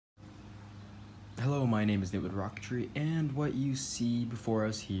Hello, my name is Nitwit Rocketry, and what you see before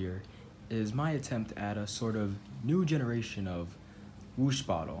us here is my attempt at a sort of new generation of Whoosh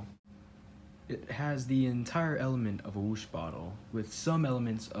bottle. It has the entire element of a Whoosh bottle, with some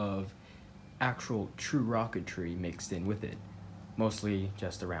elements of actual true rocketry mixed in with it, mostly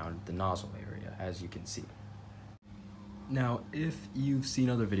just around the nozzle area, as you can see. Now, if you've seen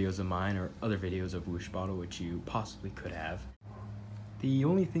other videos of mine or other videos of Whoosh bottle, which you possibly could have, the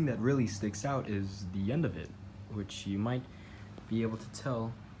only thing that really sticks out is the end of it, which you might be able to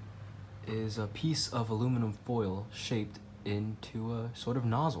tell is a piece of aluminum foil shaped into a sort of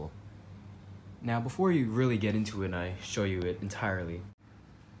nozzle. Now, before you really get into it and I show you it entirely,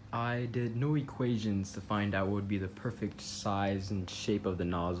 I did no equations to find out what would be the perfect size and shape of the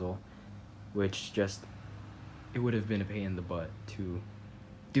nozzle, which it would have been a pain in the butt to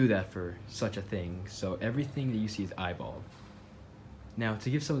do that for such a thing, so everything that you see is eyeballed. Now, to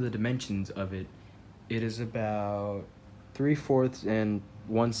give some of the dimensions of it, it is about 3/4 and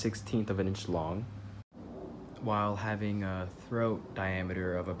 1/16 of an inch long, while having a throat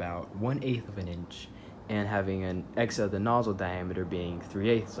diameter of about 1/8 of an inch, and having an exit of the nozzle diameter being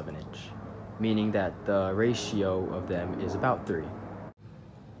 3/8 of an inch, meaning that the ratio of them is about 3.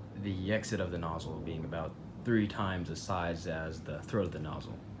 The exit of the nozzle being about 3 times the size as the throat of the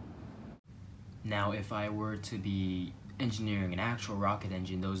nozzle. Now, if I were to be engineering an actual rocket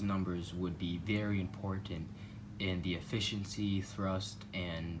engine, those numbers would be very important in the efficiency, thrust,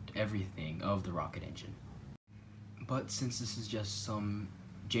 and everything of the rocket engine. But since this is just some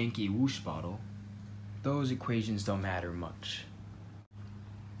janky Whoosh bottle, those equations don't matter much.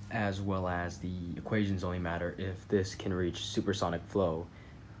 As well as the equations only matter if this can reach supersonic flow,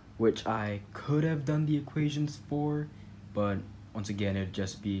 which I could have done the equations for, but once again, it'd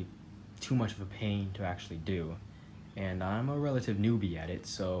just be too much of a pain to actually do. And I'm a relative newbie at it,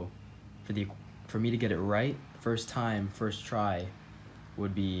 so for me to get it right, first time, first try,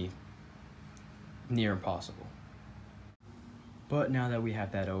 would be near impossible. But now that we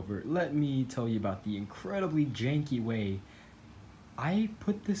have that over, let me tell you about the incredibly janky way I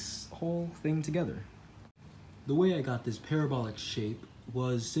put this whole thing together. The way I got this parabolic shape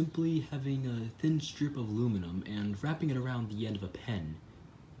was simply having a thin strip of aluminum and wrapping it around the end of a pen.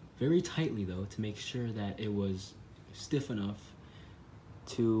 Very tightly though, to make sure that it was stiff enough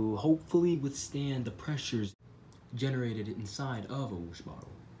to hopefully withstand the pressures generated inside of a Whoosh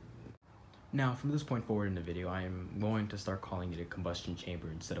bottle. Now, from this point forward in the video, I am going to start calling it a combustion chamber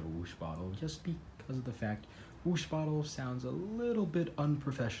instead of a Whoosh bottle, just because of the fact Whoosh bottle sounds a little bit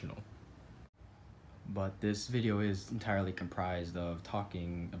unprofessional. But this video is entirely comprised of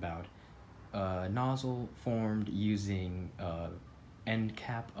talking about a nozzle formed using an end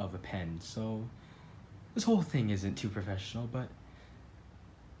cap of a pen, so this whole thing isn't too professional, but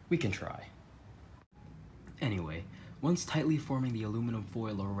we can try. Anyway, once tightly forming the aluminum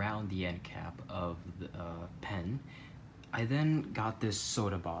foil around the end cap of the pen, I then got this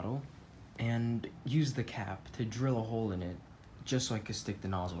soda bottle and used the cap to drill a hole in it just so I could stick the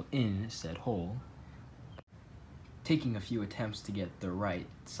nozzle in said hole, taking a few attempts to get the right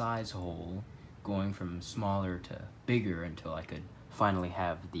size hole, going from smaller to bigger until I could finally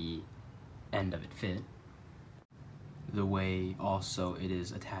have the end of it fit. The way also it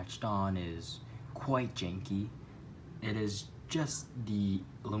is attached on is quite janky. It is just the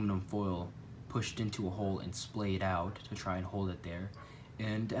aluminum foil pushed into a hole and splayed out to try and hold it there.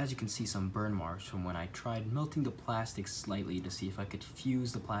 And as you can see, some burn marks from when I tried melting the plastic slightly to see if I could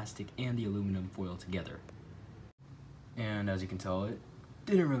fuse the plastic and the aluminum foil together. And as you can tell, it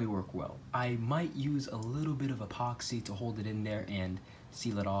didn't really work well. I might use a little bit of epoxy to hold it in there and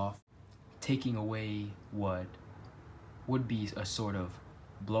seal it off, taking away what would be a sort of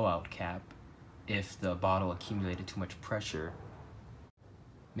blowout cap if the bottle accumulated too much pressure,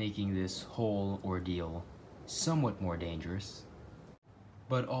 making this whole ordeal somewhat more dangerous,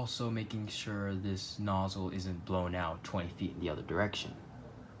 but also making sure this nozzle isn't blown out 20 feet in the other direction.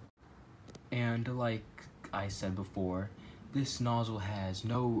 And like I said before, this nozzle has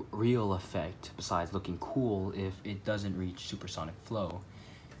no real effect besides looking cool if it doesn't reach supersonic flow,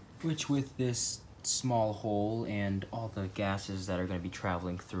 which with this small hole and all the gases that are going to be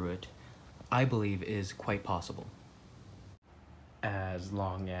traveling through it, I believe is quite possible. As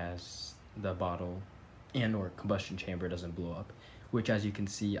long as the bottle and or combustion chamber doesn't blow up, which as you can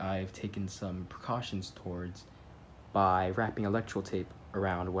see I've taken some precautions towards by wrapping electrical tape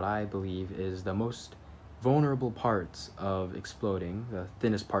around what I believe is the most vulnerable parts of exploding, the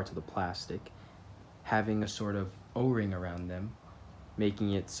thinnest parts of the plastic, having a sort of O-ring around them,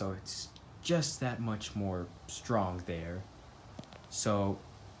 making it so it's just that much more strong there. So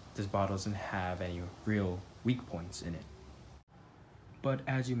this bottle doesn't have any real weak points in it. But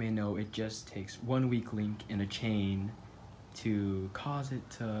as you may know, it just takes one weak link in a chain to cause it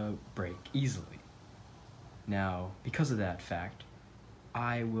to break easily. Now, because of that fact,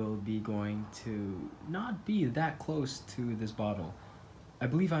 I will be going to not be that close to this bottle. I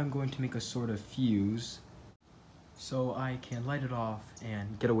believe I'm going to make a sort of fuse so I can light it off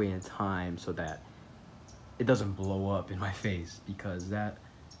and get away in time so that it doesn't blow up in my face, because that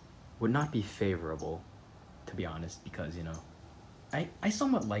would not be favorable, to be honest, because, you know, I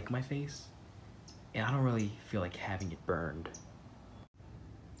somewhat like my face, and I don't really feel like having it burned.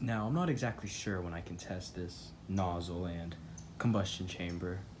 Now, I'm not exactly sure when I can test this nozzle and combustion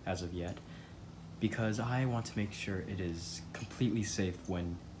chamber as of yet, because I want to make sure it is completely safe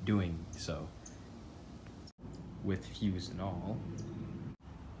when doing so, with fuse and all.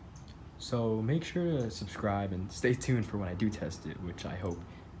 So make sure to subscribe and stay tuned for when I do test it, which I hope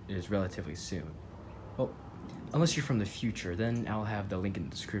is relatively soon. Well, unless you're from the future, then I'll have the link in the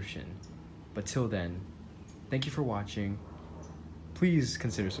description. But till then, thank you for watching. Please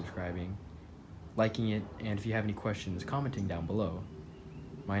consider subscribing, liking it, and if you have any questions, commenting down below.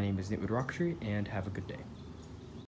 My name is Nitwit Rocketry, and have a good day.